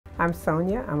I'm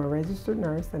Sonya. I'm a registered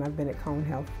nurse and I've been at Cone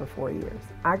Health for 4 years.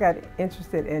 I got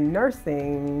interested in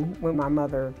nursing when my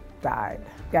mother died.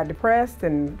 Got depressed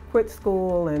and quit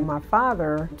school, and my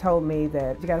father told me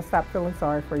that you got to stop feeling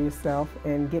sorry for yourself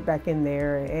and get back in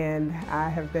there, and I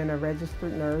have been a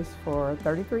registered nurse for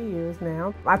 33 years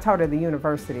now. I taught at the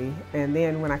university, and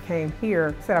then when I came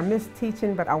here, I said I missed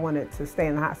teaching but I wanted to stay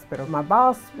in the hospital. My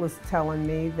boss was telling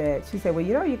me that, she said, well,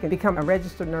 you know, you can become a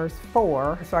registered nurse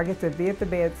 4, so I get to be at the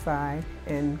bedside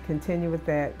and continue with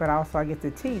that, but also I get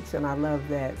to teach, and I love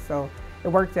that. So it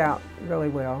worked out really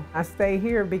well. I stay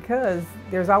here because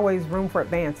there's always room for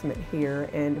advancement here,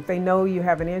 and if they know you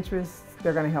have an interest,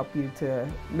 they're going to help you to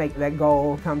make that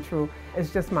goal come true.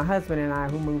 It's just my husband and I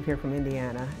who moved here from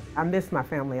Indiana. I miss my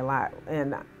family a lot,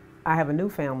 and I have a new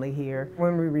family here.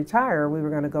 When we retire, we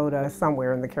were going to go to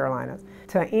somewhere in the Carolinas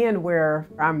to end where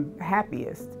I'm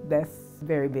happiest. That's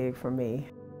very big for me.